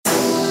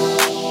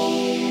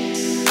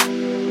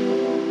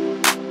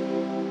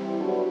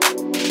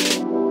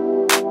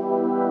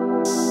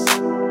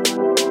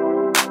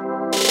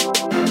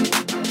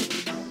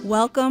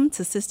Welcome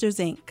to Sisters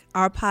Inc.,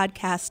 our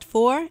podcast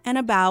for and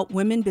about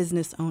women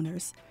business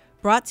owners,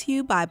 brought to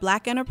you by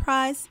Black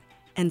Enterprise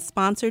and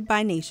sponsored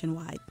by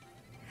Nationwide.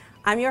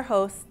 I'm your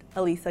host,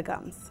 Elisa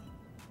Gums.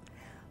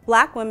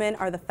 Black women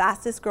are the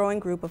fastest growing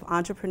group of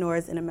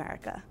entrepreneurs in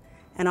America,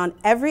 and on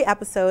every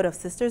episode of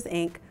Sisters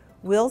Inc.,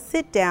 we'll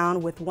sit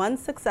down with one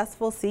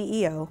successful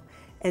CEO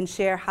and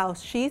share how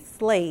she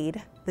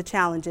slayed the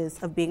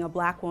challenges of being a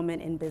Black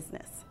woman in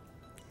business.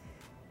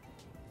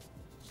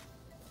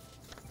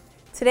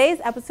 Today's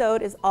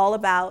episode is all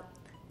about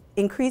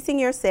increasing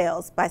your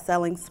sales by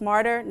selling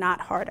smarter,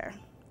 not harder.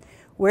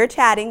 We're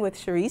chatting with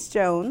Cherise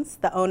Jones,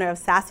 the owner of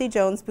Sassy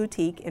Jones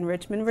Boutique in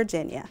Richmond,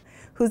 Virginia,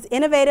 whose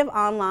innovative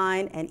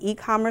online and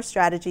e-commerce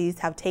strategies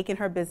have taken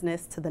her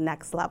business to the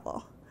next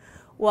level.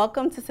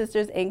 Welcome to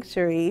Sisters Inc.,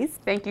 Cherise.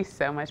 Thank you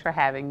so much for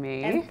having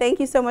me. And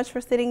thank you so much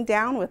for sitting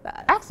down with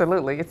us.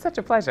 Absolutely. It's such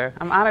a pleasure.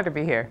 I'm honored to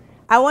be here.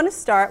 I want to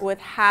start with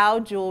how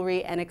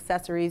jewelry and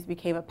accessories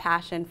became a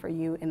passion for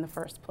you in the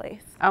first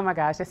place. Oh my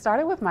gosh, it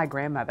started with my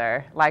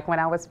grandmother. Like when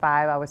I was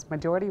 5, I was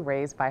majority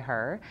raised by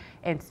her,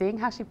 and seeing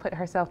how she put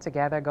herself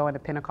together going to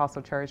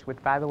Pentecostal church,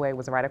 which by the way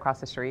was right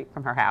across the street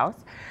from her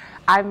house.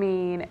 I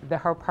mean,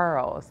 her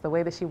pearls, the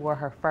way that she wore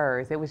her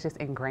furs, it was just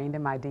ingrained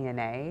in my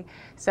DNA.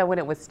 So when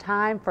it was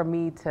time for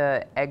me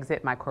to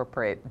exit my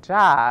corporate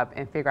job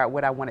and figure out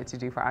what I wanted to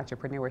do for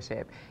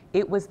entrepreneurship,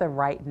 it was the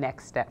right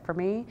next step for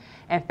me.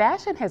 And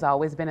fashion has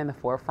always been in the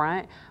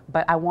forefront,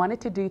 but I wanted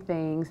to do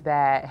things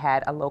that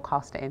had a low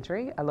cost to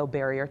entry, a low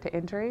barrier to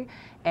entry,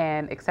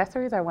 and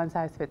accessories are one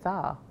size fits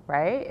all,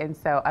 right? And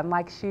so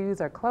unlike shoes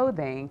or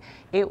clothing,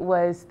 it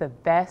was the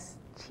best,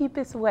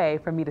 cheapest way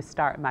for me to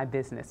start my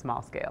business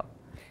small scale.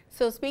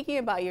 So speaking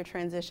about your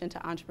transition to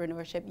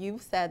entrepreneurship,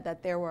 you've said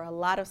that there were a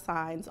lot of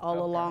signs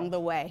all along the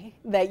way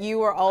that you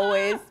were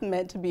always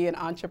meant to be an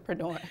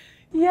entrepreneur.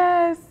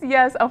 Yes.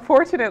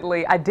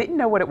 Unfortunately, I didn't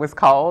know what it was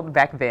called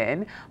back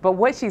then, but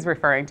what she's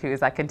referring to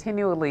is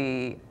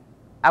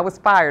I was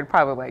fired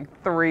probably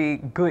like 3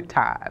 good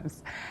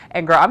times.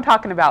 And girl, I'm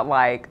talking about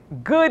like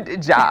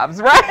good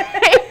jobs,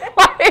 right?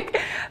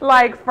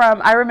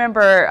 I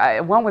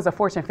remember one was a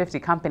Fortune 50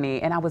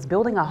 company and I was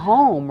building a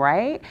home,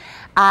 right?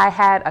 I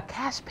had a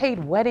cash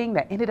paid wedding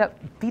that ended up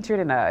featured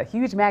in a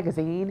huge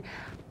magazine.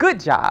 Good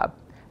job.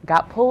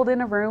 Got pulled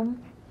in a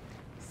room,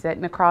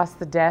 sitting across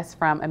the desk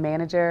from a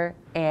manager,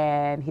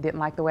 and he didn't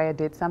like the way I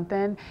did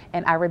something.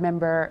 And I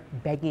remember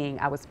begging,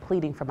 I was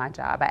pleading for my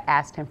job. I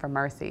asked him for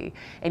mercy,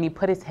 and he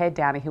put his head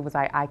down and he was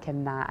like, I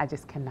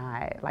just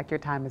cannot, like your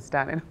time is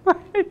done. And I'm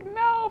like,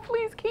 no,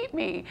 please keep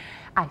me.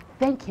 I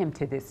thank him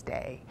to this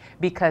day,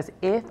 because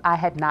if I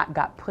had not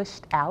got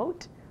pushed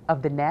out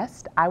of the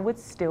nest, I would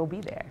still be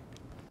there.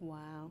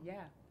 Wow.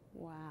 Yeah.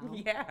 Wow.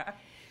 Yeah.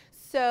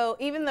 So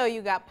even though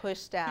you got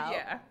pushed out,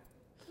 Yeah.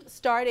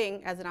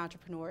 starting as an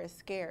entrepreneur is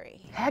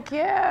scary. Heck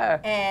yeah.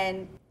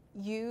 And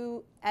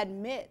you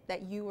admit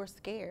that you were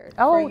scared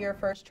Oh. for your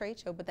first trade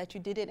show, but that you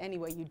did it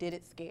anyway. You did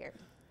it scared.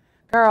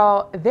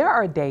 Girl, there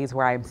are days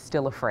where I'm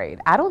still afraid.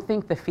 I don't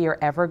think the fear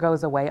ever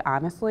goes away,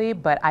 honestly,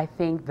 but I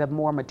think the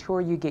more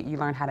mature you get, you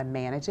learn how to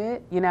manage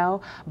it, you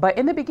know? But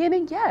in the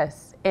beginning,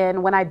 yes.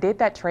 And when I did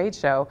that trade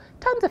show,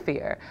 tons of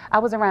fear. I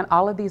was around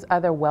all of these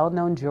other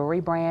well-known jewelry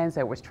brands.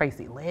 There was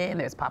Tracy Lynn,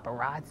 there's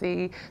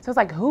Paparazzi. So it's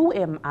like, who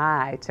am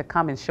I to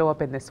come and show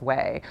up in this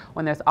way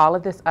when there's all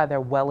of this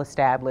other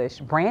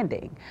well-established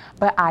branding?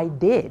 But I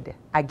did.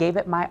 I gave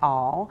it my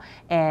all.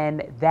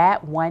 And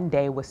that one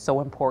day was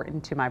so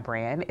important to my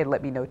brand. It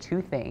let me know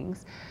 2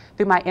 things.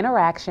 Through my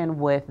interaction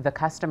with the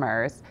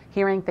customers,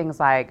 hearing things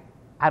like,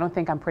 I don't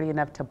think I'm pretty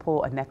enough to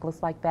pull a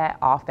necklace like that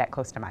off that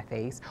close to my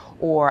face,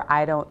 or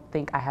I don't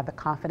think I have the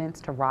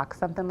confidence to rock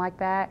something like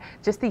that.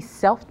 Just these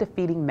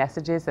self-defeating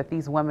messages that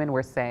these women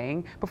were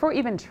saying before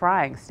even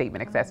trying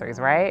statement accessories,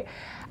 right?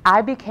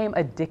 I became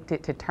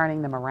addicted to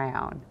turning them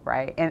around,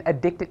 right? And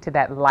addicted to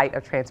that light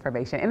of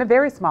transformation in a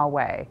very small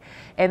way.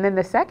 And then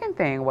the second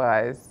thing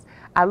was,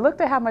 I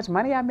looked at how much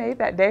money I made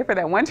that day for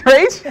that one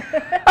trade show.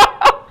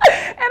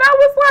 And I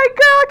was like,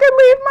 girl, I can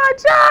leave my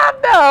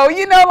job though.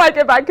 You know, like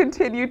if I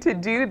continue to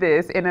do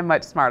this in a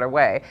much smarter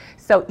way.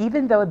 So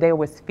even though there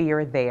was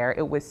fear there,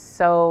 it was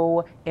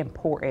so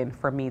important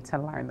for me to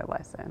learn the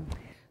lesson.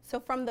 So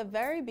from the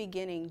very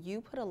beginning,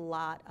 you put a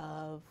lot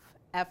of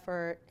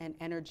effort and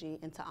energy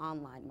into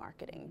online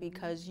marketing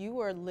because you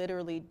were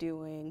literally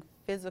doing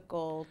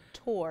physical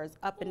tours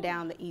up and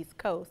down the East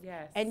Coast.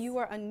 Yes. And you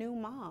were a new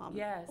mom.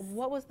 Yes.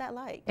 What was that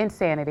like?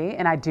 Insanity,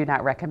 and I do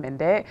not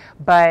recommend it.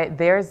 But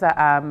there's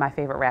my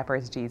favorite rapper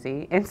is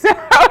Jeezy, and so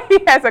he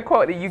has a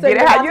quote that you get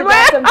it how you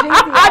live.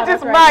 I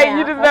just might,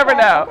 you just never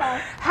know.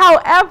 Okay.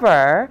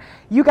 However,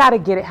 you got to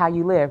get it how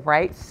you live,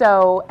 right?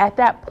 So at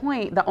that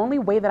point, the only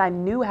way that I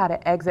knew how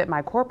to exit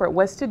my corporate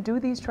was to do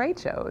these trade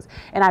shows,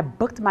 and I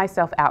booked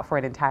myself out for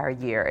an entire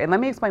year. And let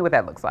me explain what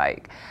that looks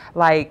like.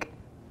 Like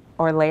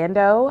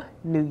Orlando,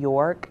 New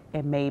York,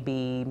 and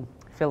maybe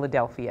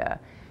Philadelphia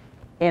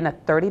in a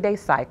 30-day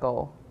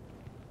cycle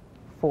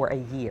for a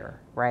year,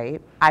 right?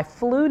 I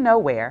flew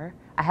nowhere.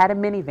 I had a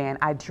minivan.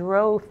 I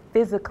drove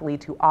physically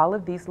to all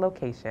of these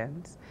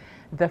locations.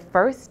 The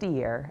first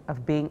year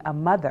of being a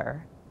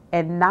mother,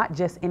 and not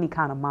just any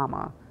kind of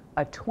mama,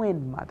 a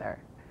twin mother,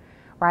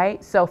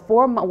 right? So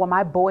when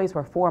my boys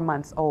were 4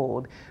 months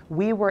old,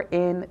 we were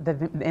in the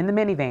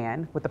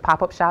minivan with the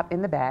pop-up shop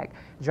in the back,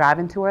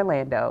 driving to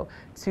Orlando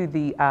to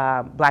the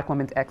Black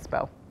Women's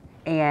Expo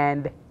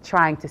and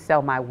trying to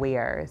sell my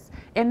wares.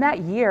 In that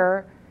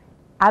year,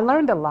 I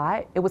learned a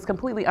lot. It was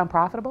completely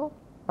unprofitable,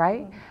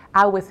 right?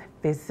 I was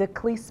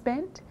physically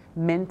spent,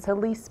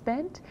 mentally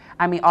spent.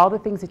 I mean, all the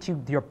things that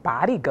your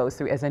body goes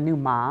through as a new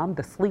mom,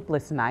 the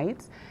sleepless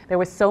nights. There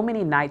were so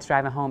many nights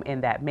driving home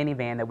in that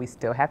minivan that we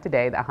still have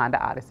today, the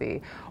Honda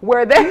Odyssey,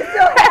 where they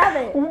still have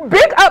it.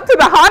 Big up to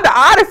the Honda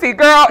Odyssey,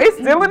 girl. It's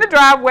still in the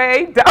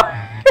driveway.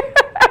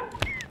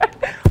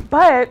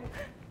 But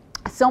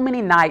so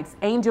many nights,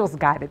 angels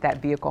guided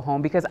that vehicle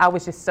home because I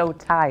was just so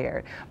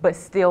tired, but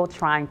still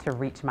trying to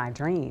reach my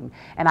dream.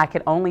 And I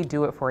could only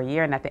do it for a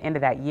year. And at the end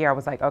of that year, I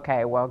was like,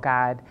 okay, well,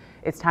 God,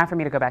 it's time for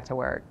me to go back to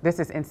work. This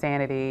is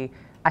insanity.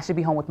 I should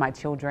be home with my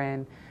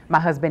children. My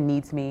husband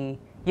needs me.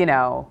 You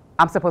know,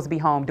 I'm supposed to be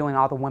home doing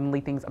all the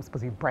womanly things. I'm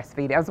supposed to be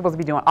breastfeeding. I'm supposed to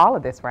be doing all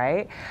of this,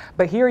 right?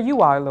 But here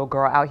you are, little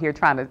girl, out here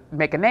trying to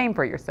make a name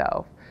for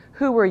yourself.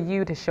 Who were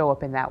you to show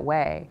up in that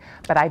way?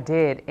 But I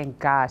did, and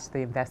gosh, the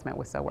investment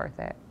was so worth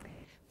it.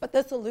 But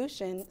the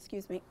solution,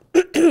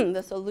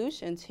 the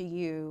solution to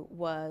you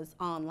was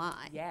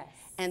online. Yes.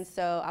 And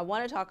so I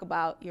want to talk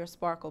about your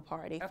Sparkle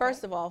Party. Okay.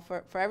 First of all,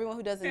 for everyone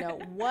who doesn't know,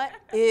 what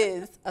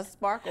is a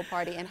Sparkle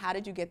Party and how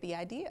did you get the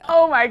idea?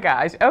 Oh my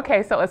gosh.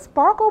 Okay, so a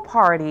Sparkle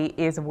Party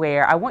is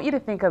where I want you to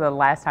think of the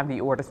last time that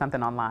you ordered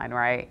something online,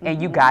 right? Mm-hmm.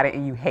 And you got it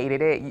and you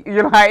hated it.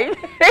 You're like,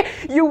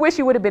 you wish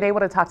you would have been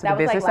able to talk to the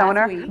business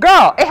owner. Week.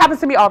 Girl, it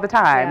happens to me all the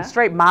time. Yeah.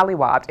 Straight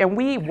mollywopped. And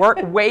we work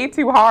way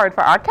too hard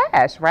for our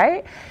cash,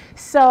 right?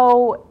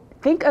 So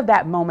think of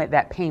that moment,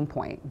 that pain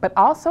point, but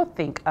also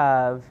think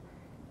of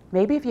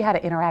maybe if you had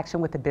an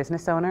interaction with the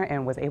business owner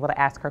and was able to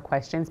ask her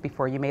questions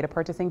before you made a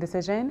purchasing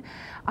decision,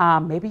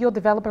 maybe you'll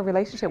develop a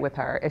relationship with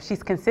her. If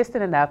she's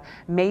consistent enough,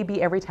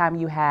 maybe every time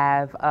you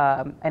have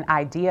an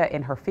idea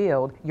in her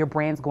field, your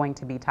brand's going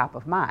to be top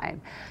of mind.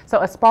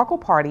 So a Sparkle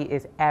Party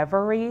is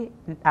every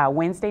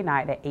Wednesday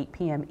night at 8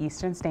 p.m.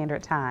 Eastern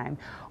Standard Time,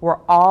 where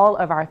all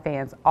of our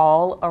fans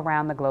all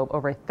around the globe,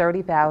 over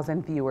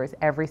 30,000 viewers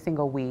every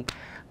single week,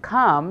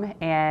 come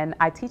and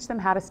I teach them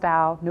how to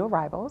style new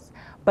arrivals,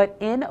 but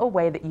in a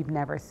way that you've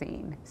never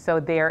seen. So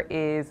there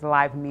is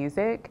live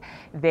music,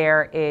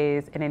 there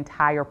is an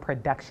entire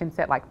production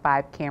set, like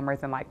 5 cameras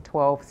and like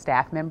 12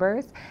 staff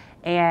members,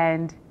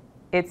 and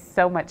it's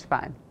so much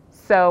fun,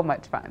 so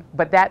much fun.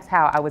 But that's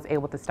how I was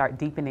able to start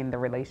deepening the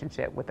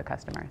relationship with the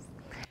customers.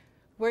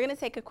 We're gonna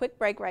take a quick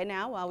break right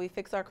now while we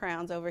fix our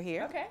crowns over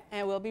here. Okay.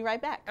 And we'll be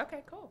right back.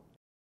 Okay, cool.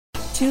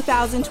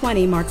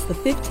 2020 marks the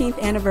 15th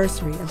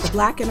anniversary of the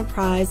Black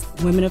Enterprise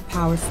Women of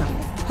Power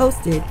Summit,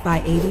 hosted by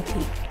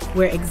ADP,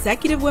 where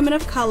executive women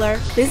of color,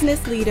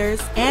 business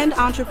leaders, and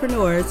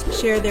entrepreneurs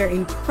share their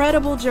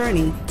incredible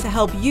journey to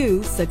help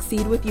you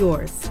succeed with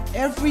yours.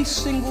 Every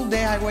single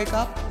day I wake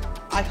up,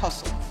 I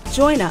hustle.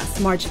 Join us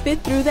March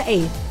 5th through the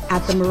 8th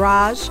at the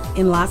Mirage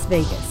in Las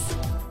Vegas.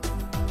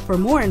 For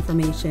more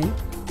information,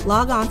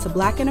 log on to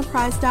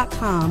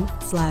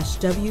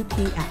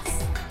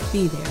blackenterprise.com/WPS.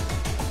 Be there.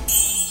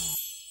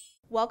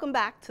 Welcome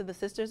back to the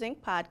Sisters Inc.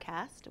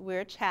 podcast.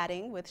 We're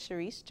chatting with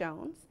Sharice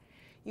Jones.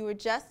 You were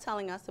just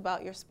telling us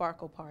about your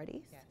Sparkle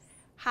Parties. Yes.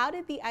 How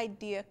did the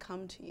idea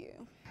come to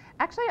you?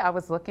 Actually, I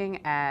was looking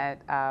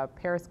at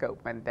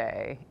Periscope one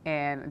day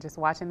and just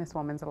watching this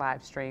woman's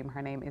live stream.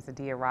 Her name is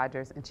Adia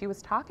Rogers, and she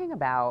was talking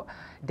about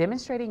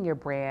demonstrating your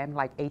brand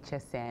like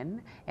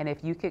HSN, and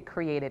if you could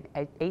create an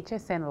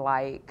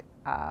HSN-like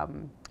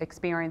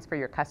experience for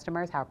your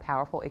customers, how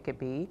powerful it could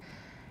be.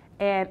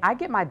 And I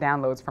get my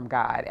downloads from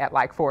God at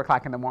like 4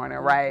 o'clock in the morning,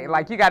 right?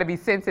 Like you gotta be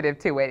sensitive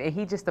to it. And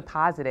he just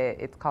deposited,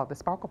 it's called the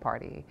Sparkle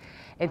Party.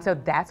 And so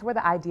that's where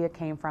the idea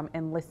came from.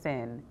 And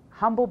listen,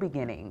 humble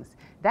beginnings.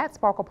 That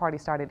Sparkle Party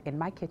started in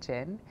my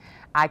kitchen.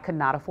 I could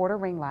not afford a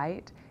ring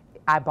light.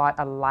 I bought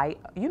a light,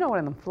 you know, one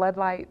of them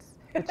floodlights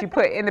that you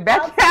put in the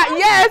back.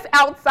 Yes,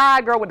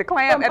 outside, girl, with the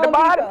clamp at the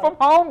bottom from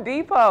Home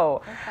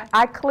Depot. Okay.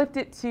 I clipped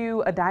it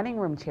to a dining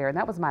room chair, and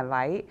that was my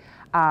light.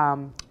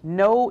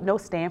 No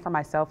stand for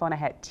my cell phone. I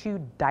had 2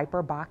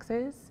 diaper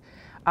boxes,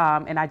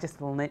 and I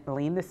just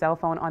leaned the cell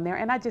phone on there,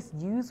 and I just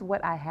used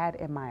what I had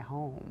in my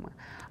home.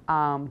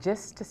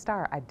 Just to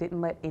start, I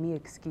didn't let any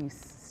excuse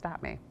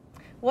stop me.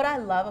 What I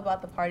love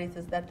about the parties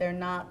is that they're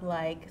not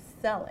like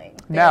selling.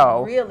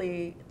 They're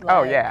really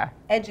like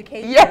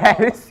educational.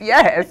 Yes,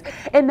 yes.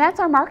 And that's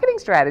our marketing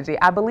strategy.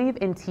 I believe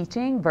in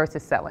teaching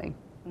versus selling.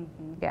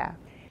 Mm-hmm. Yeah.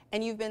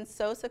 And you've been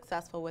so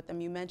successful with them.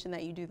 You mentioned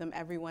that you do them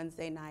every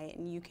Wednesday night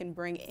and you can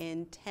bring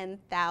in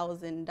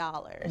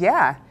 $10,000.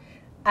 Yeah.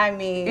 I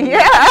mean.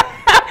 Yeah.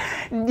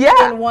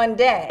 Yeah. In one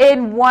day.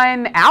 In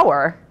 1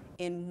 hour.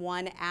 In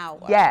 1 hour.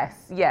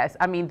 Yes, yes.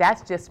 I mean,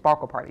 that's just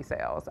Sparkle Party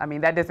sales. I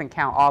mean, that doesn't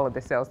count all of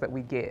the sales that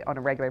we get on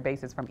a regular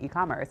basis from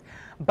e-commerce.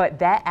 But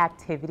that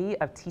activity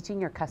of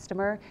teaching your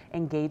customer,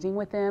 engaging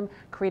with them,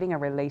 creating a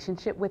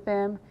relationship with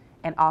them,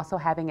 and also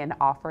having an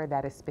offer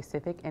that is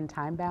specific and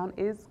time-bound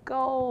is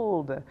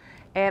gold.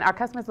 And our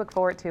customers look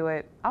forward to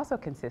it. Also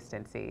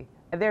consistency.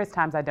 There's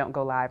times I don't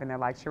go live and they're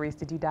like, Sharice,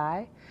 did you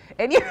die?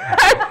 And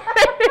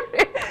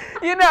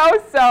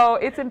so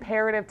it's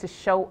imperative to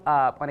show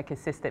up on a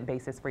consistent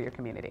basis for your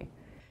community.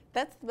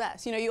 That's the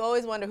best. You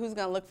always wonder who's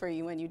going to look for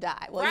you when you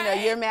die. Well,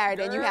 you're married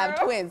and you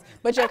have twins,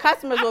 but your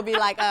customers will be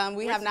like,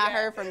 we have not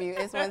heard from you.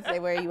 It's Wednesday.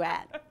 Where are you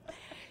at?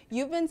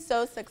 You've been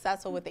so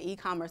successful with the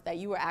e-commerce that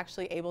you were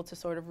actually able to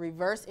sort of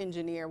reverse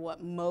engineer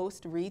what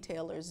most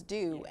retailers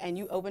do, and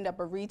you opened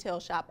up a retail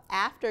shop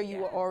after you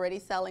were already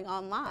selling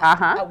online.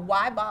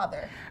 Why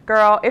bother?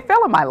 Girl, it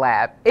fell in my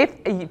lap.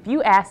 If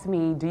you asked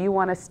me, do you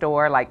want a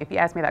store? Like, if you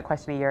asked me that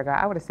question a year ago,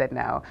 I would have said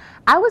no.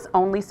 I was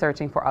only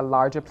searching for a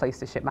larger place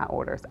to ship my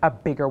orders, a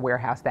bigger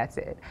warehouse, that's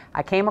it.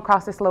 I came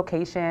across this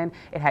location.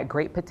 It had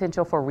great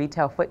potential for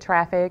retail foot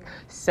traffic,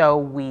 so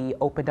we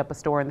opened up a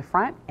store in the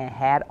front and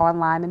had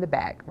online in the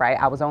back. Right?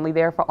 I was only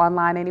there for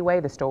online anyway.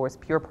 The store was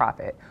pure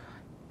profit.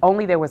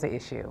 Only there was an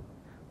issue.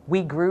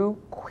 We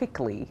grew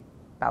quickly,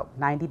 about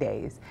 90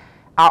 days.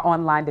 Our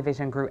online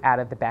division grew out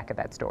of the back of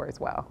that store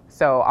as well.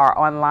 So our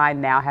online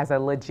now has a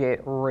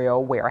legit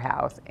real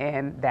warehouse,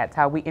 and that's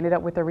how we ended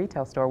up with a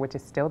retail store, which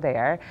is still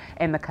there,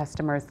 and the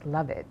customers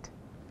love it.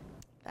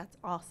 That's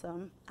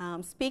awesome.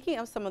 Speaking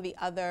of some of the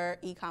other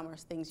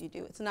e-commerce things you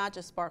do, it's not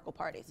just Sparkle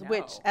Parties,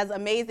 which, as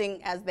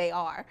amazing as they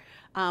are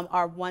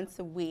once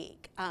a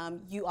week.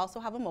 You also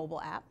have a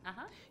mobile app.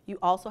 You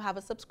also have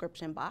a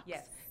subscription box.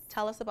 Yes.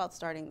 Tell us about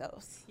starting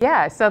those.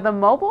 Yeah, so the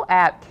mobile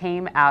app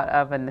came out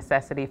of a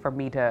necessity for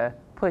me to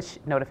push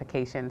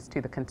notifications to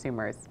the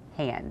consumer's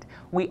hand.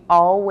 We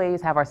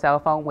always have our cell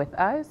phone with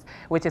us,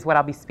 which is what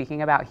I'll be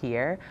speaking about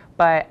here,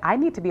 but I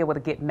need to be able to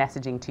get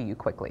messaging to you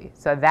quickly.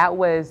 So that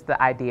was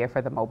the idea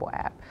for the mobile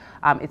app.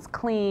 It's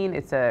clean,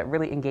 it's a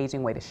really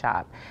engaging way to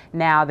shop.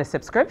 Now the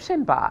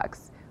subscription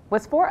box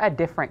was for a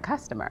different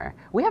customer.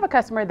 We have a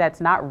customer that's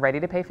not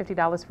ready to pay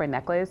 $50 for a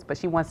necklace, but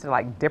she wants to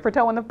like dip her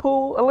toe in the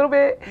pool a little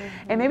bit,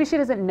 and maybe she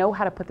doesn't know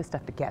how to put this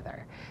stuff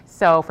together.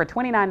 So for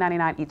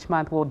 $29.99 each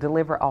month, we'll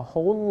deliver a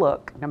whole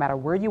look, no matter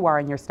where you are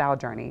in your style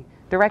journey,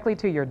 directly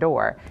to your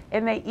door,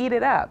 and they eat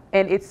it up.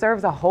 And it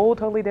serves a whole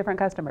totally different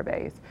customer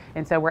base.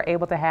 And so we're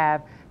able to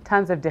have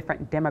tons of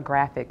different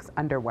demographics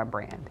under one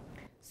brand.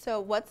 So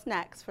what's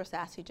next for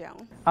Sassy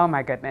Joan? Oh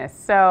my goodness.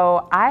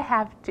 So I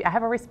have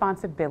a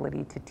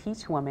responsibility to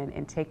teach women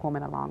and take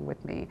women along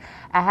with me.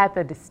 I had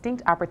the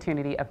distinct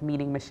opportunity of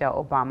meeting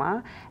Michelle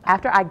Obama.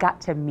 After I got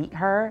to meet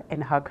her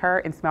and hug her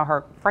and smell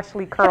her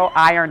freshly curl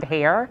ironed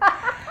hair,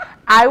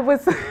 I'm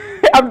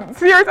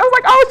serious. I was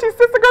like, oh, she's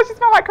sister girl. She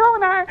smells like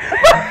curling iron.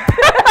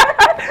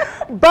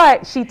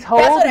 But she told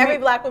me. That's what every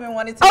black woman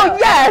wanted to know. Oh,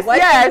 yes, what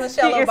yes. Does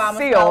Michelle Obama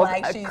smell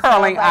like? She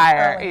curling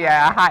iron. Curling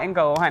iron. Hot and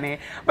gold, honey.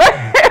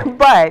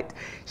 But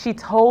she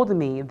told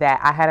me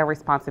that I had a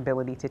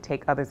responsibility to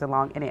take others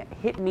along, and it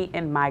hit me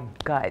in my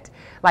gut.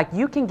 Like,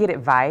 you can get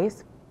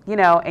advice,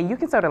 and you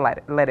can sort of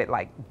let it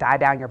like die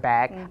down your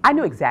back. I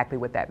knew exactly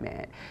what that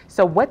meant.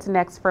 So what's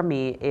next for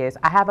me is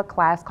I have a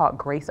class called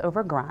Grace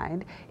Over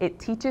Grind. It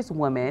teaches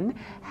women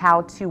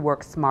how to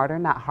work smarter,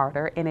 not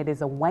harder, and it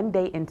is a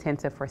one-day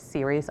intensive for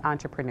serious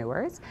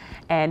entrepreneurs.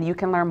 And you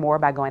can learn more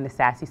by going to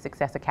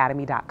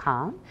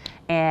sassysuccessacademy.com.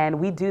 And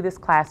we do this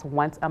class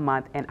once a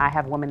month, and I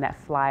have women that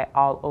fly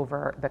all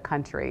over the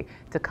country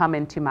to come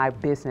into my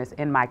business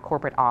in my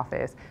corporate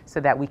office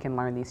so that we can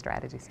learn these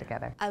strategies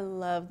together. I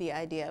love the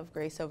idea of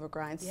Grace Over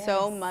Grind. Yes.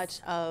 So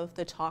much of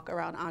the talk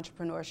around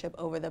entrepreneurship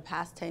over the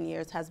past 10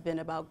 years has been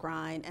about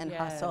grind and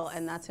hustle,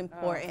 and that's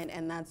important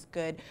and that's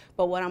good.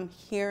 But what I'm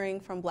hearing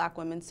from black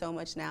women so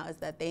much now is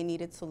that they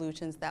needed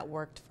solutions that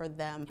worked for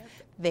them. Yep.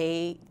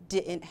 They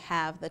didn't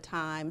have the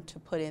time to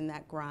put in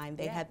that grind.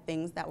 They had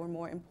things that were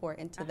more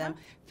important to them,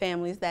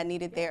 families that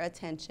needed their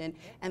attention,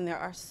 and there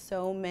are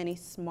so many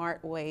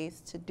smart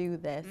ways to do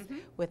this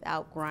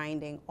without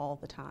grinding all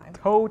the time.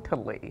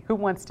 Totally. Who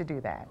wants to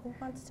do that? Who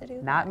wants to do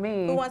that? Not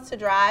me. Who wants to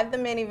drive the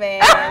minivan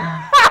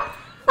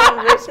from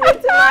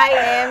Richmond to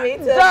Miami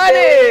to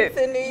Philly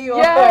to New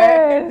York?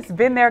 Yes,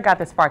 been there, got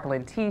the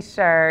sparkling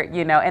t-shirt,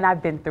 and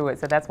I've been through it,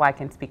 so that's why I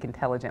can speak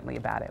intelligently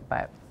about it,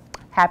 but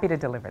happy to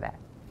deliver that.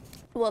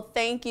 Well,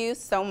 thank you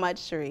so much,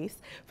 Sharice,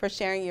 for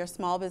sharing your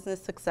small business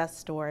success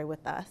story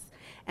with us.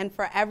 And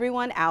for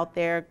everyone out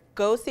there,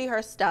 go see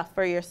her stuff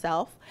for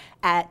yourself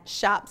at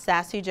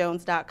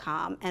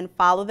shopsassyjones.com and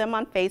follow them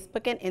on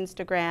Facebook and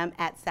Instagram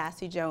at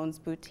Sassy Jones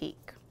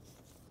Boutique.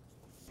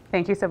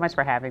 Thank you so much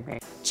for having me.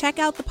 Check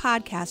out the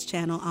podcast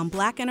channel on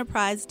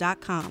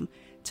blackenterprise.com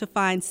to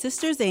find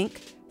Sisters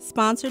Inc.,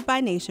 sponsored by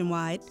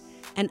Nationwide,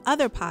 and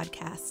other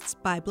podcasts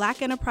by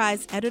Black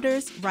Enterprise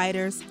editors,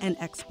 writers, and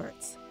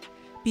experts.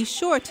 Be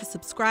sure to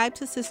subscribe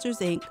to Sisters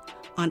Inc.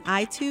 on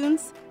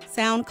iTunes,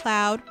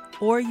 SoundCloud,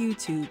 or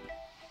YouTube.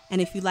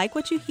 And if you like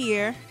what you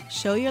hear,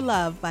 show your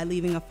love by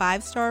leaving a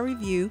 5-star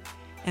review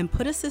and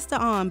put a sister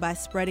on by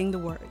spreading the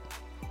word.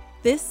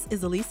 This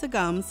is Elisa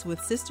Gums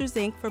with Sisters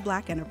Inc. for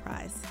Black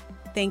Enterprise.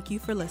 Thank you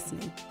for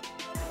listening.